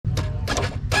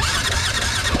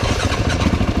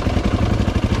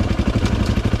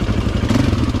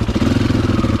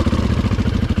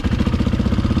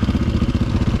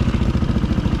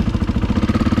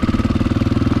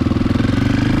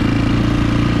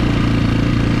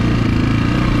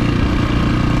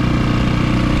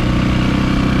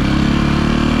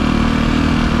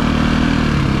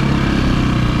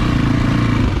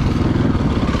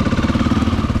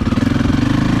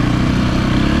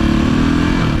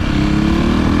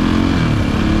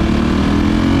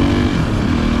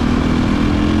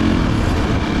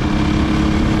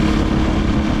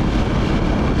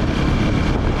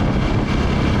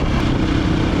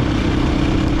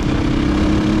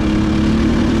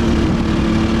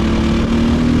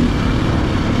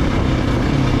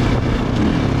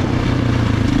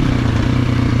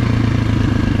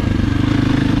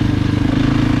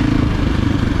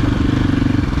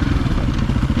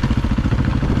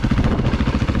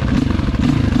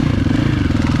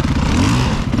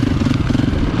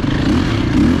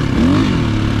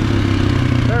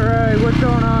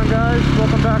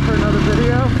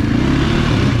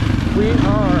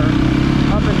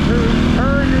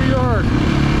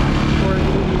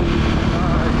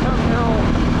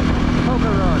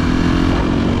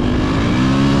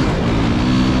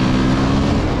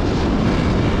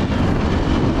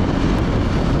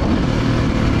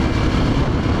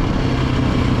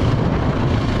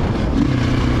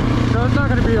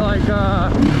be like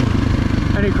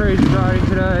any crazy riding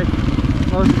today.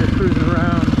 Mostly just cruising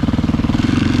around.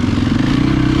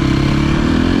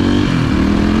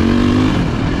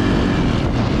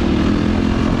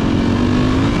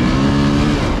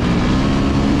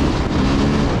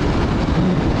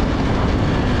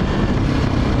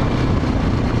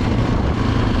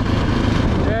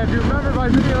 Yeah, if you remember my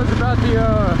videos about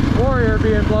the Warrior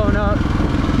being blown up,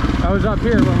 I was up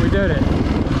here when we did it.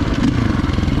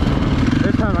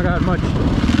 This time I got much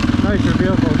nicer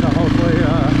vehicle, so hopefully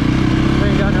we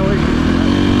ain't got no issues.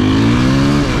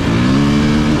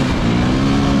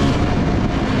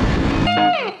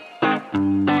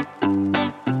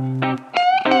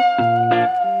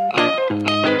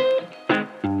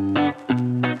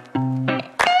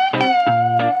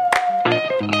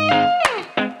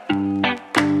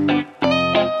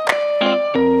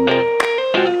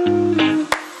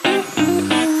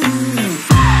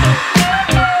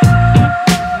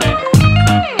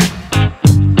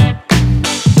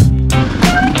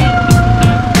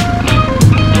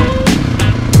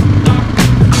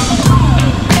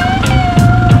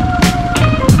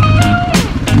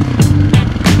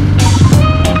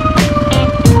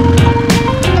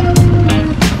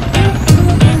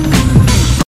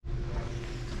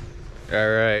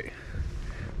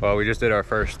 Well, we just did our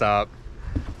first stop.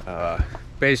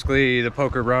 Basically, the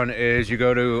poker run is you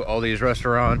go to all these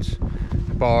restaurants,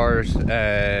 bars,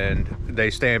 and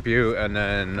they stamp you, and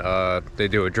then they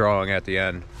do a drawing at the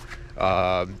end.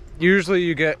 Usually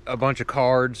you get a bunch of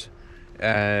cards,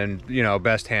 and you know,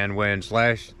 best hand wins.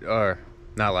 Not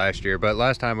last year, but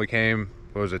last time we came,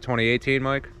 what was it, 2018,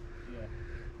 Mike?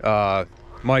 Yeah.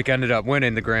 Mike ended up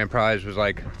winning. The grand prize was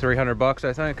like 300 bucks,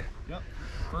 I think. Yep.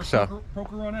 First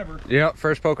poker run ever. Yeah,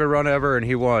 first poker run ever, and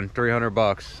he won 300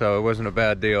 bucks, so it wasn't a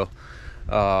bad deal.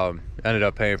 Ended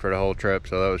up paying for the whole trip,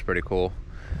 so that was pretty cool.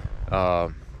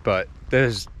 But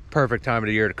this is perfect time of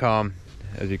the year to come.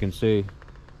 As you can see,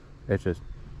 it's just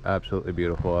absolutely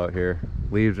beautiful out here.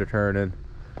 Leaves are turning,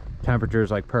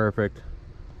 temperature's like perfect,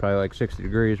 probably like 60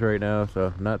 degrees right now,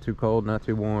 so not too cold, not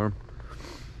too warm.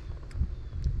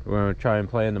 We're gonna try and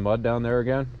play in the mud down there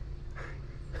again.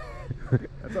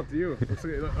 That's up to you. It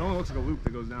only looks like a loop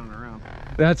that goes down and around.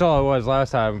 That's all it was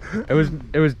last time. It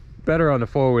was better on the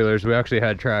four-wheelers. We actually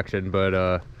had traction,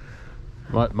 but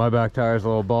my back tire's a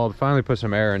little bald. Finally put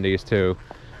some air in these too.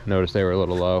 Noticed they were a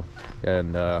little low,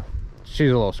 and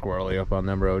she's a little squirrely up on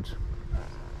them roads.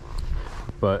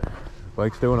 But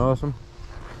bike's doing awesome,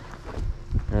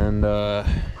 and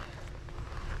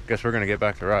guess we're gonna get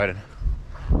back to riding.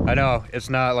 I know it's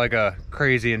not like a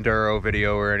crazy enduro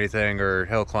video or anything, or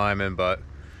hill climbing, but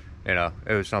you know,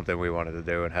 it was something we wanted to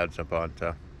do and had some fun,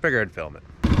 so figured I'd film it.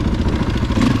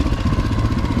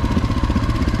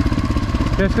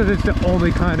 Just because it's the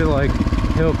only kind of like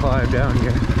hill climb down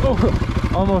here.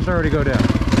 Oh, almost already go down.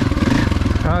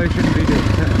 Probably shouldn't be doing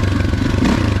that.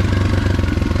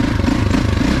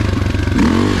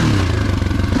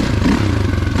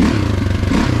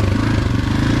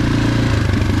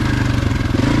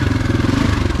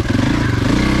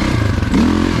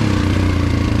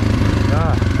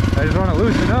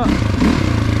 Loosen up,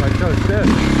 like so stiff.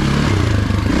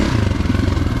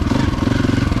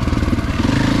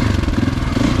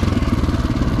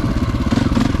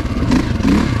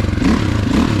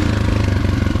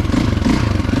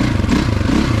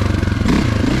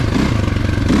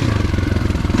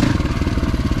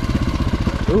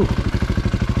 Ooh.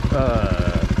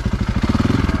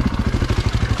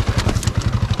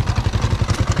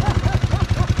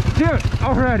 Dude,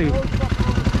 already.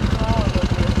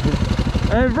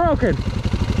 And broken.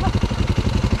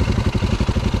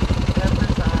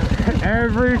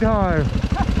 Every time.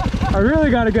 I really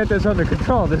got to get this under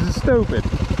control. This is stupid.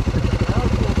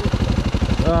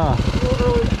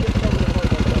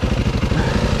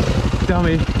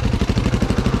 Dummy.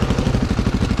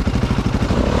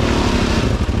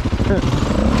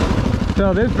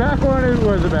 So this back one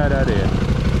was a bad idea.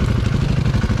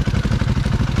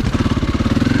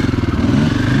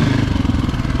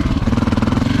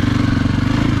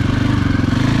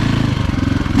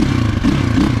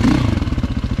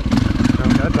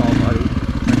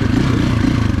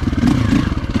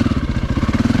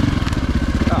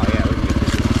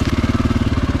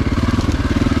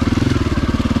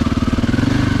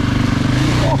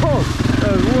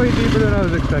 Deeper than I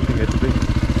was expecting it to be.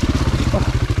 Oh.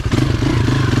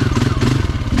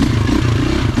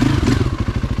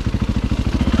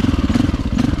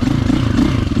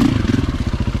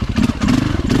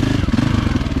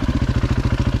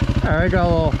 Alright, got a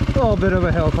little bit of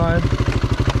a hill climb.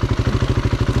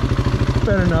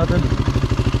 Better than nothing.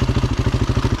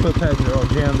 Foot pads are all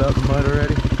jammed up in mud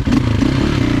already.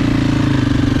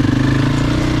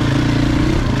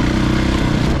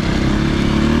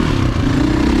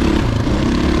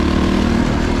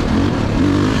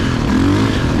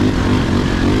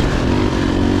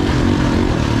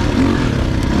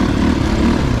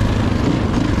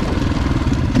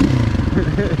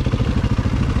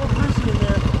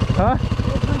 Huh?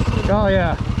 Oh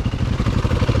yeah.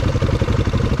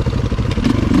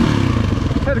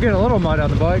 Had to get a little mud on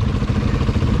the bike.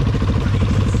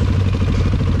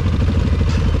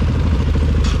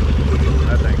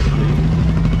 That thing's sweet.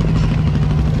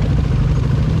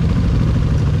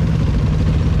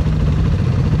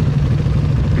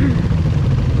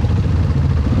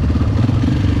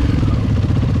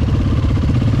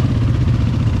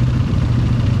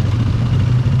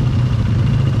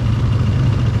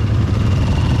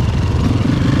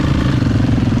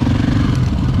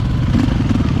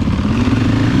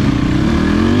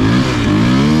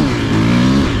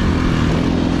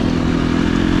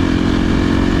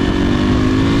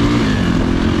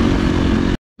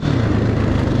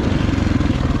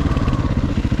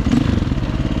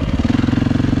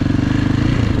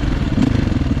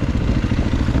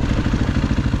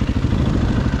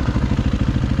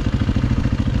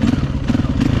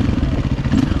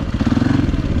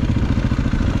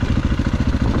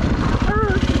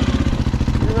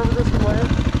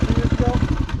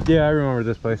 Yeah, I remember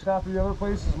this place. Stop at the other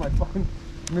place is my fucking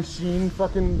machine.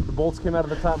 Fucking the bolts came out of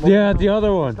the top. Yeah, the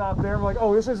other one. Stop there. I'm like,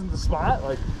 oh, this isn't the spot.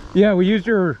 Like, yeah, we used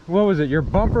your, what was it, your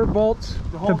bumper bolts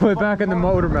to put back in the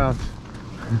motor mounts.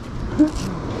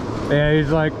 Yeah, he's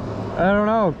like, I don't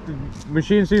know, the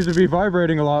machine seems to be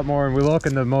vibrating a lot more, and we look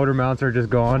and the motor mounts are just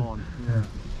gone. Yeah.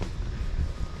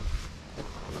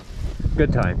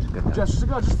 Good times, good times. Just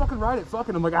go, just fucking ride it.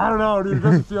 Fucking, I'm like, I don't know, dude. It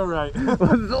doesn't feel right. It's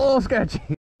a little sketchy.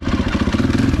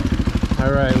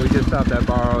 All right, we just stopped at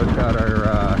Barrows, got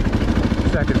our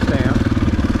second stamp.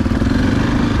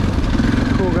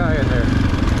 Cool guy in there.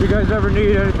 If you guys ever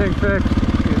need anything fixed,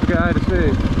 he's the guy to see.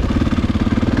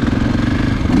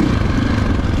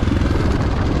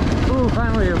 Ooh,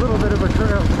 finally a little bit of a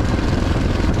trail.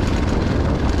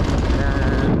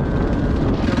 And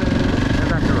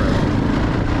back to road.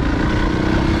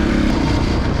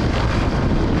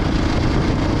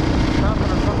 Top of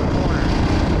the fucking corner.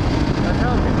 That's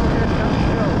how people get down the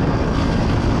hill.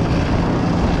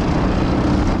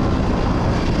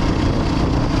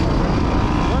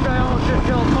 One guy almost just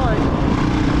killed Mike.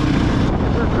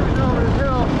 We're cruising over this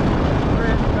hill. We're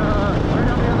in, right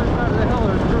on the other side of the hill.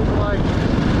 There's a group of like,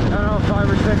 I don't know, 5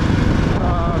 or 6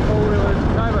 four-wheelers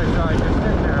side by side just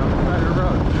sitting there on the side of the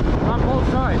road. On both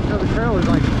sides, so the trail was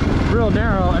like real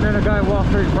narrow, and then a guy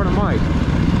walked right in front of Mike.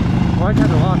 Mike had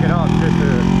to lock it up just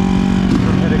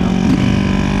from hitting him.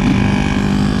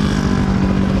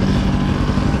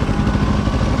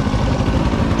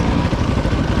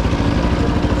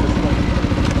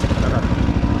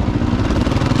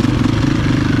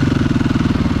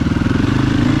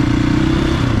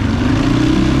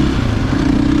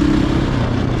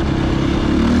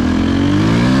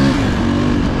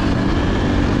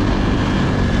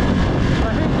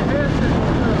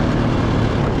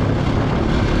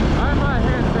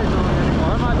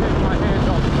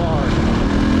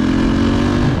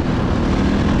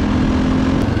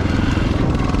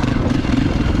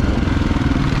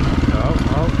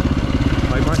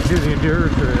 Do the Enduro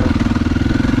trail.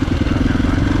 Oh, never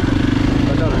mind.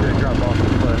 I thought we were going to drop off the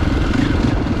cliff.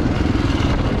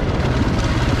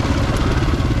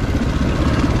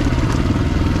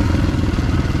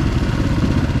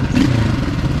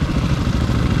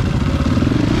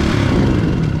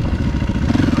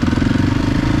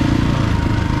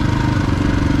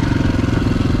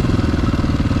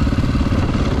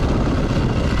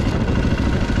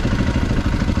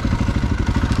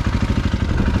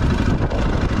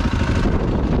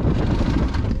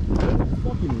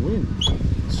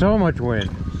 So much wind.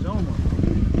 So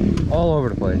much. All over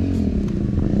the place.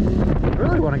 I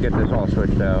really want to get this all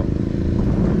switched out.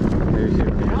 Maybe see if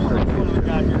we can just switch these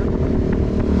two.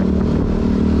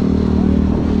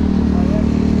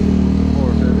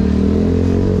 450.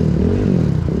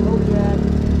 Kodiak.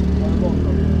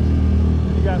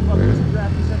 You got fucking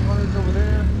crappy 700s over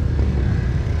there.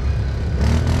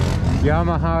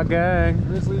 Yamaha gang.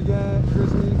 Grizzly gang.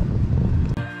 Grizzly.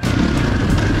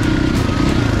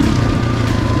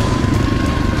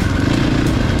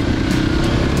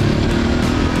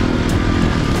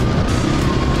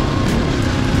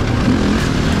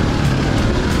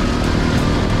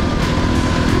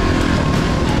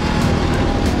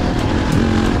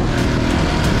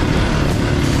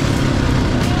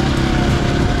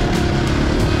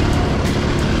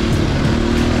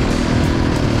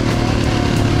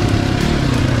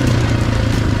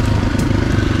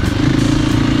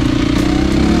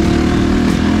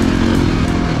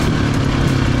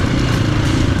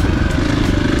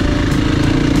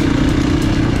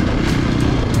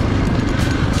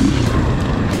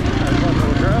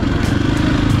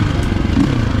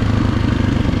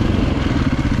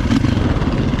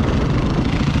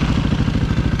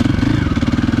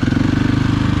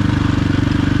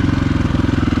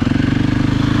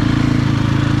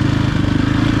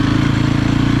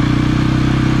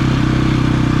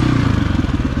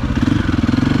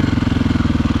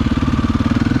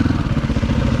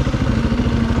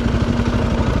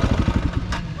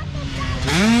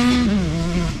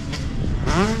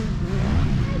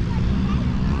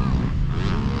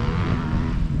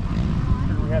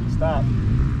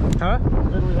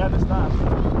 figured we had to stop.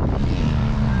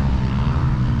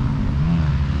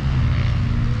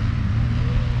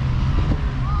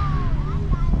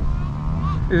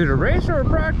 Is it a race or a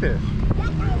practice?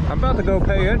 I'm about to go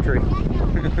pay entry. I know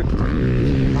it's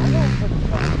like a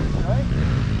practice, right?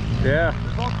 Yeah.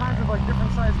 There's all kinds of like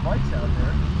different sized bikes out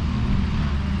there.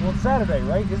 Well, it's Saturday,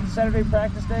 right? Isn't Saturday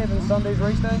practice day and then Sunday's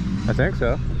race day? I think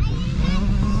so.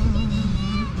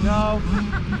 No.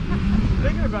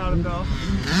 Thinking about it though.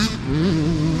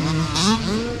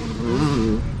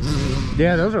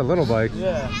 Yeah, those are little bikes.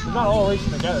 Yeah, they're not all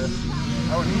racing together.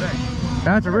 I wouldn't think.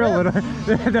 That's a real little.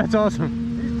 That's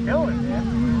awesome. He's killing it,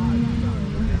 man.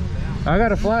 I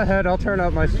got a flathead. I'll turn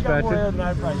up my You got more air suspension. than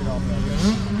I probably get off that.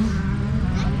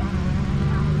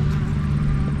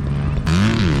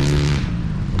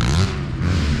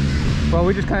 Well,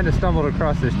 we just kind of stumbled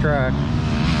across this track.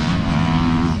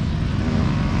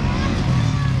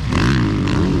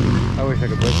 I wish I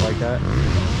could brake like that.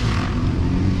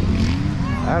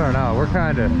 I don't know. We're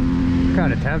kind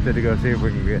of tempted to go see if we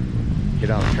can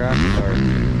get on the track with our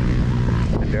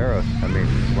Enduros. I mean,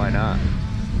 why not?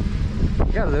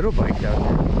 We got little bikes out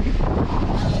there.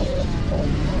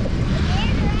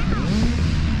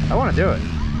 I want to do it.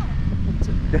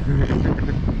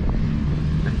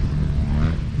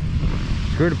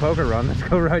 Screw the poker run. Let's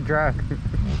go ride track.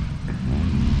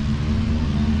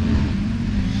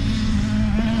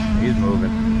 He's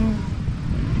moving.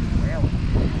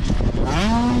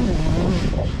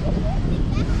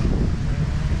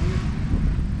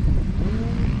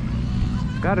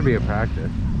 It's got to be a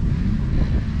practice.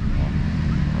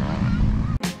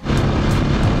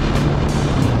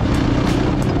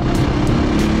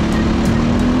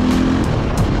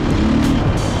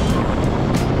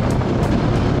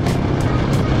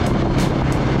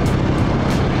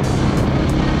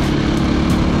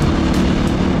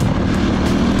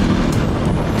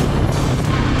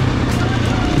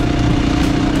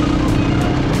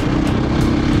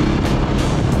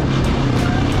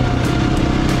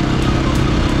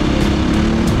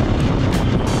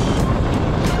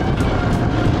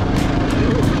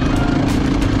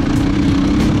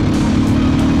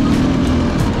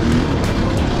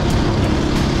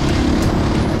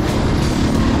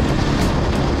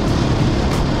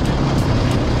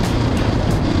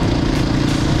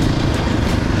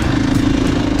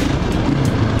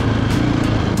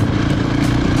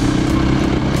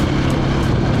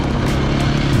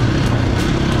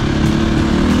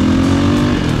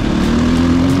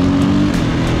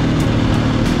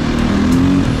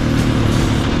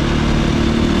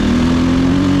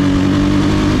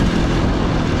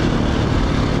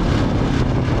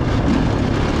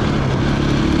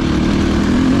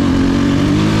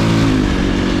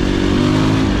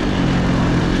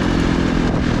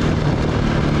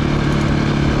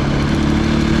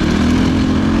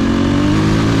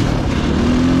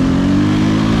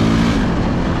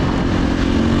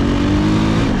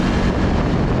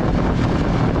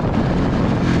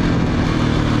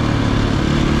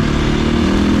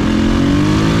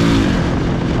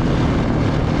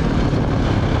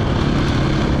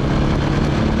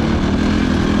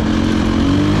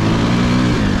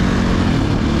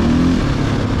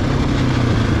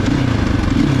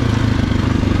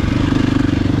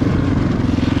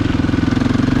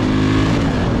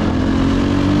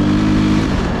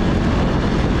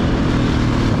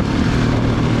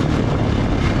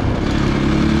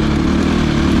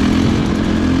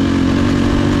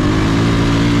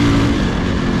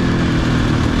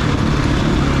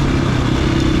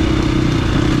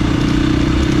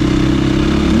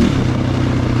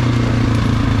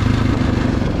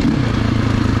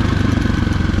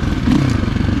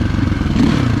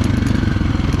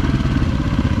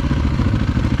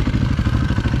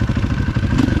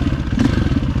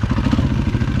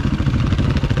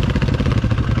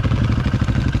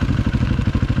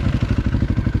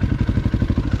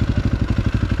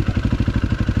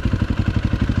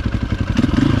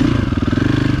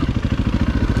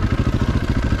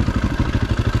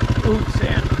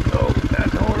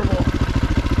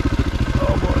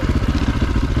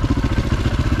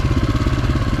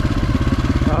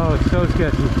 So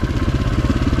sketchy.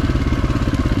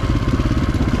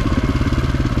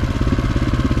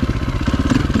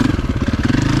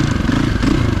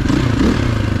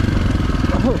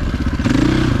 Oh.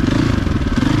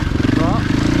 Oh.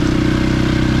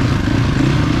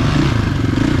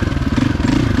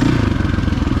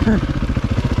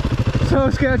 So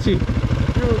sketchy. Dude,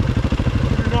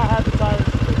 you do not have the tires.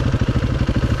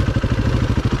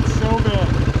 It's so bad.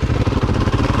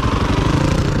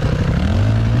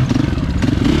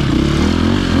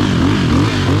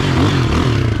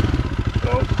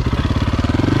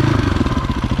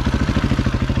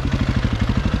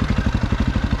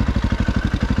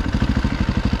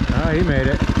 Oh, he made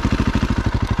it.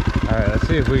 All right, let's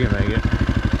see if we can make it.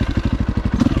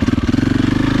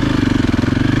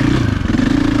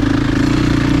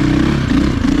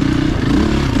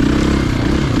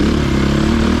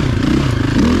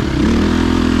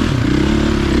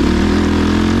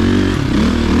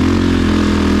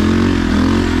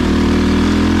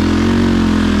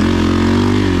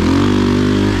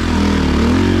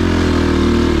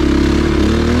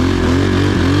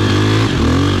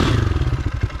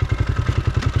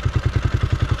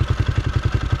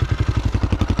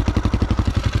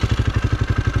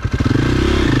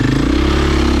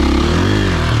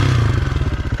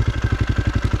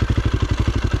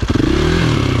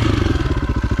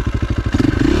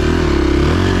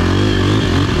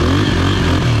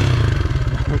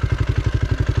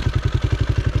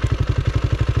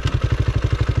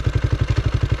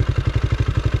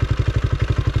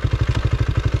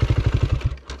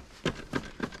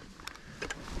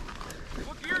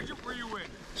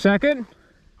 Second?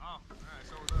 Oh, all right,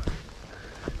 so was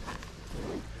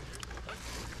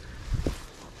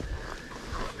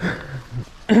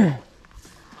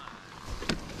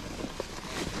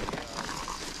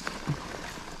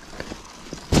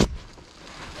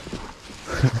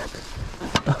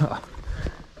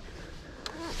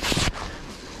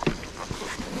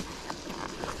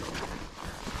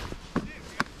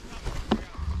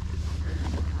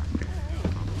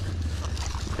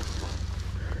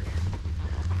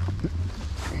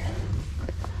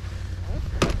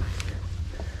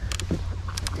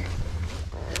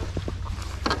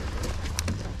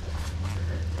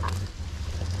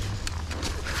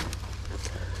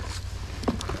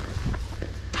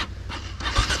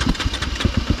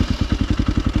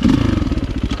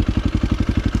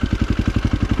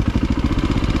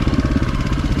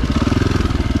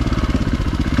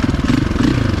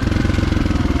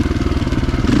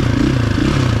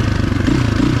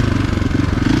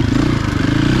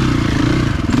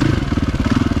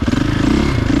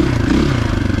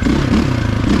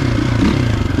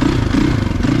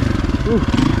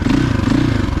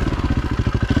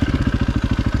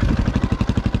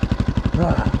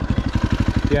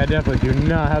Yeah, I definitely do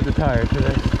not have the tires for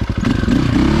this.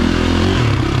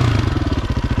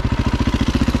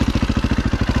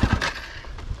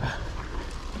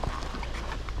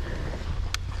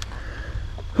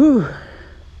 Whew.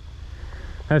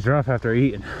 That's rough after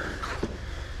eating.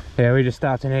 Yeah, we just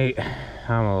stopped and ate.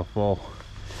 I'm a little full.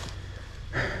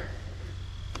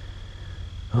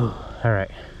 All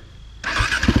right.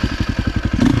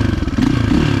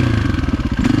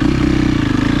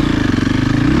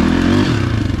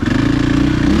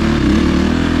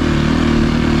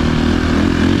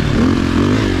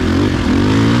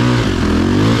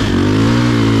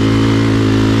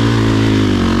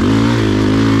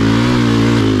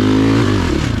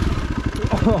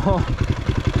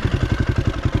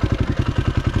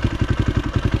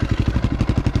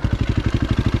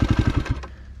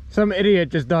 Some idiot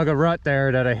just dug a rut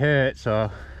there that I hit, so.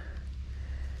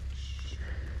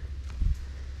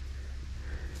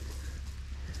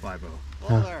 Bye-bo.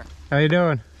 Hello there. How you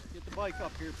doing? Get the bike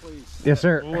up here, please. Yes,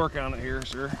 sir. We'll work on it here,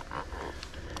 sir.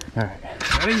 All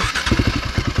right. Ready?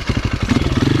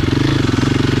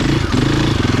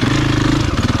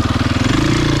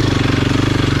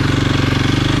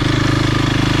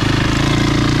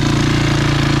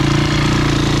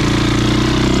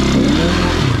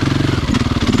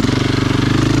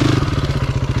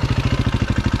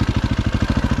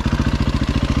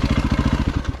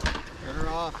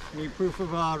 Need proof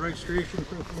of registration,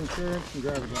 proof of insurance, and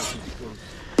driver's license,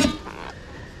 please.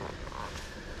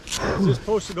 Is this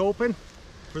posted open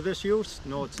for this use?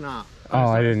 No, it's not. Oh,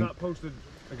 I It's didn't. not posted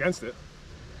against it.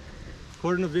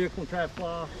 According to vehicle and traffic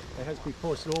law, it has to be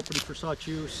posted open for such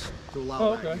use to allow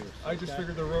Oh, that okay. use. I just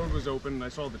figured the road was open and I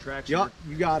saw the tracks. Yup,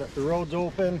 you got it. The road's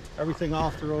open. Everything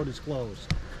off the road is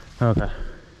closed. Okay.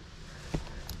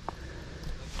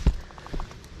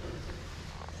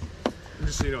 And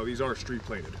just so you know, these are street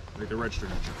plated. Like they're registered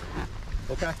and shit.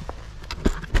 Okay.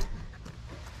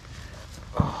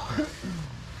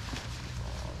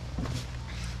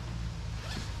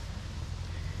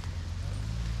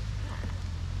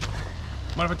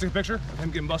 Mind if I take a picture of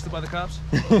him getting busted by the cops?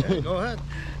 Yeah, go ahead.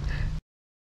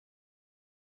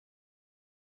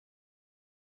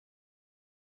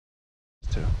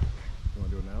 You want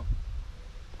to do it now?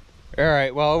 All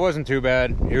right. Well, it wasn't too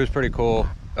bad. He was pretty cool.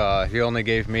 He only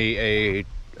gave me a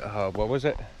what was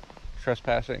it?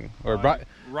 Trespassing or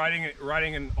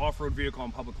riding an off-road vehicle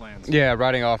on public lands. yeah,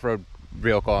 riding off-road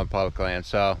vehicle on public land.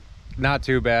 So not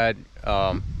too bad.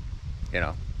 You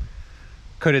know,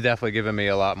 could have definitely given me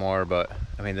a lot more, but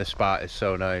I mean, this spot is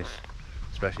so nice.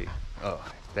 especially, oh,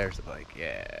 there's the bike,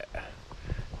 yeah.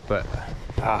 But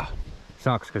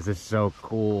sucks because it's so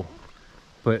cool,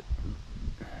 but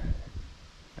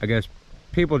I guess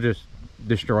people just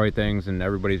destroy things and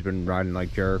everybody's been riding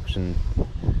like jerks. And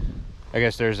I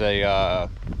guess there's a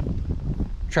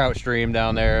trout stream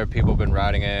down there, people have been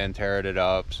riding in, tearing it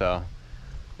up. So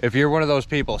if you're one of those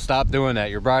people, stop doing that.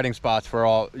 You're riding spots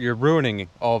you're ruining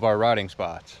all of our riding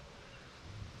spots.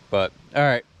 But all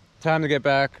right, time to get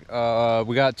back.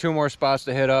 We got 2 more spots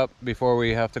to hit up before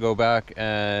we have to go back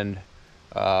and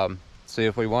see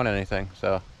if we won anything.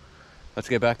 So let's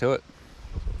get back to it.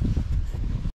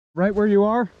 Right where you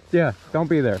are? Yeah, don't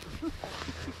be there.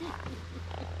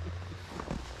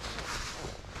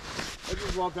 I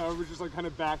just walked out, we just like kind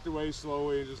of backed away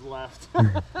slowly and just left.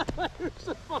 It's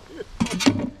so funny.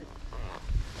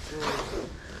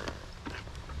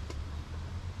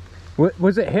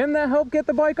 Was it him that helped get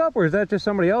the bike up, or is that just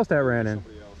somebody else that ran in?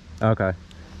 Somebody else. Okay.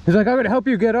 He's like, I'm gonna help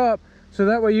you get up so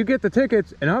that way you get the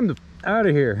tickets and I'm out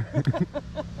of here.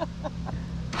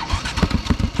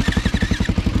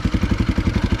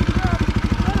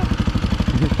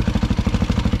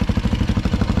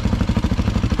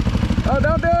 Oh,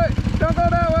 don't do it! Don't go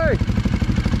that way!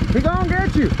 He gonna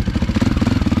get you!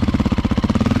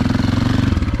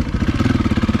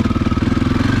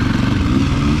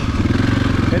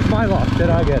 It's my luck that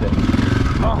I get it.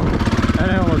 Oh,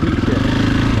 and I almost beat shit.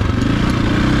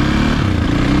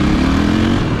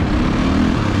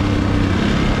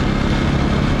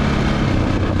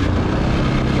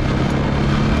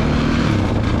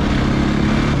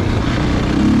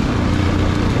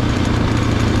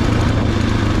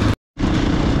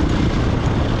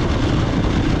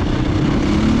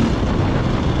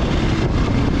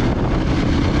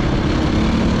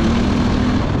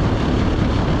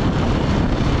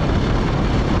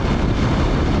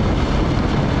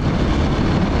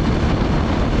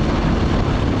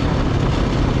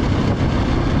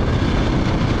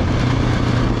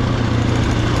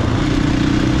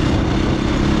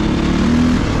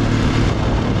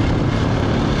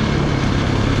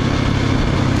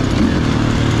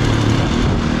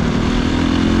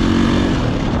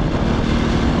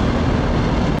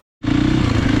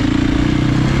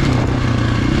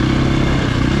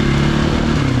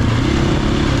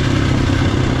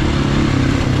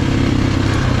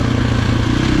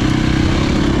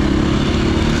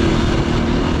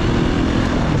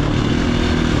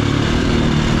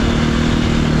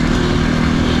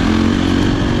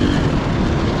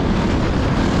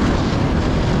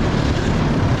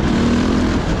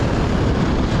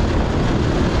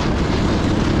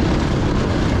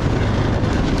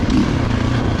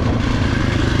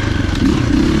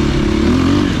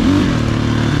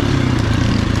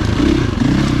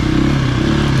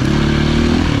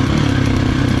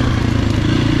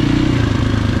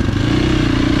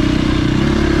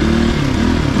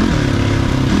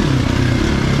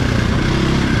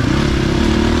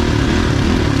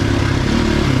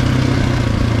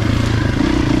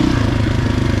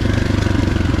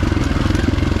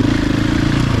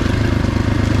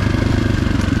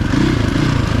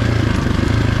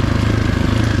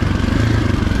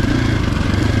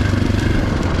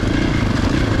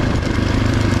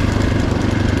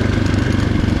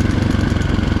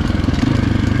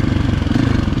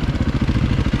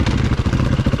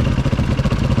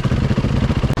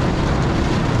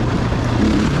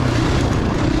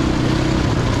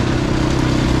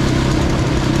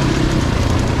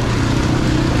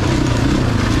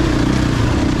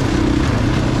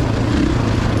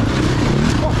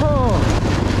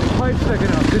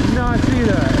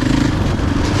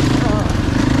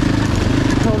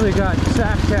 Got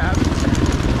sack cap.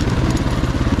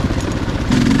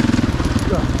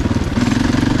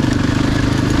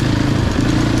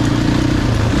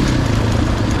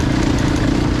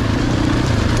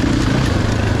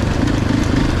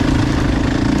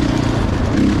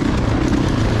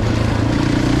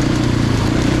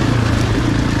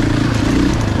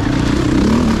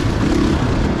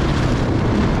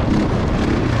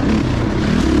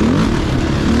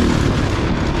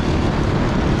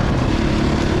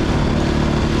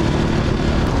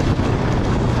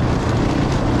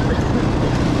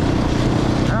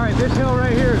 This hill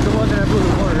right here is the one that I blew the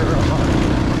water up on.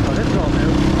 Oh, this is all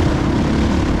new.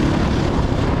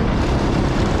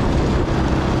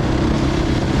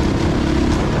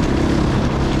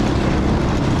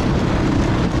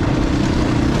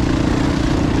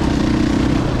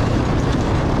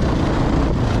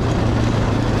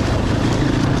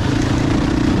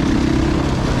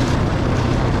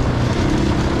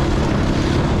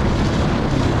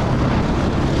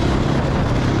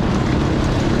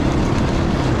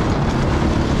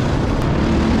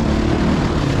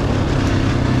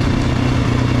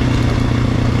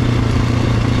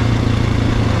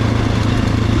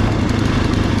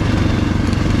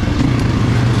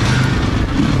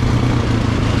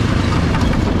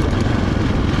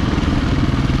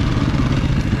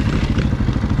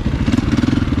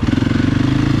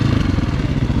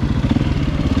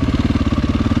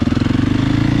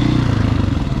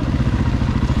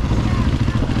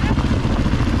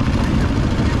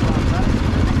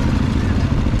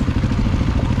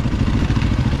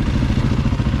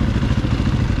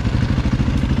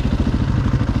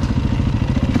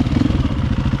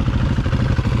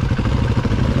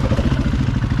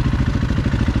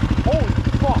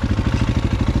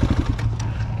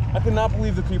 could not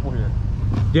believe the people here.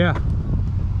 Yeah.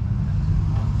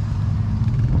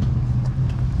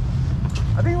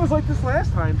 I think it was like this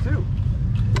last time too.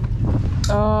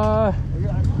 Uh, I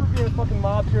remember being fucking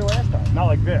mobbed here last time. Not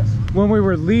like this. when we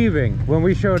were leaving, when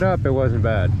we showed up, it wasn't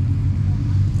bad.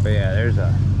 But yeah, there's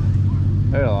a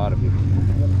lot of people.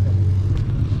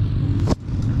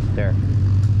 There.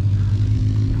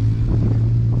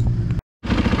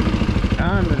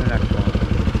 On to the next one.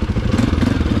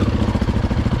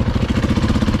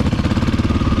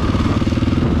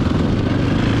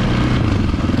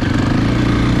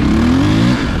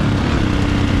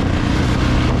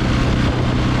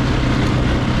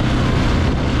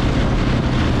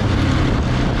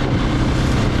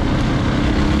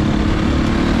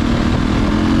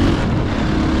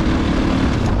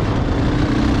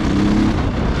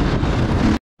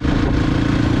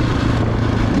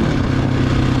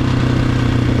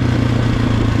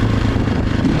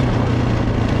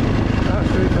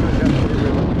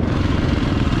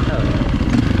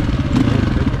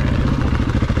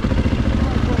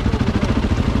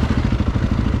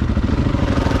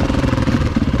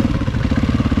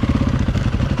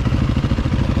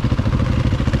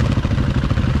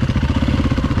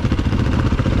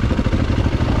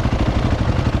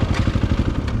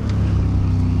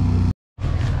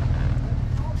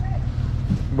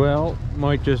 Well,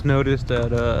 Mike just noticed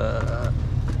that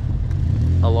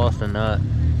I lost a nut.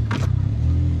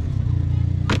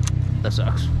 That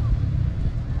sucks.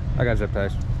 I got zip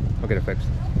ties. I'll get it fixed.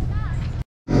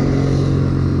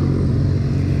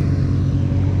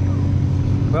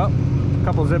 Well, a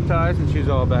couple zip ties and she's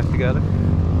all back together.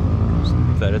 Just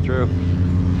fed it through.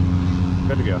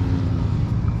 Good to go.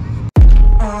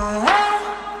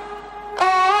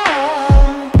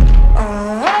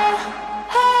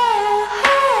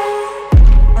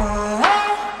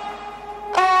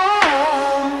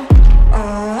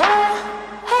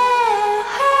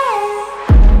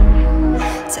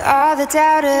 All the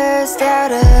doubters,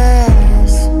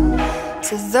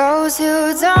 to those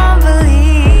who don't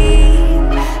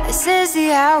believe, this is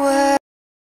the hour.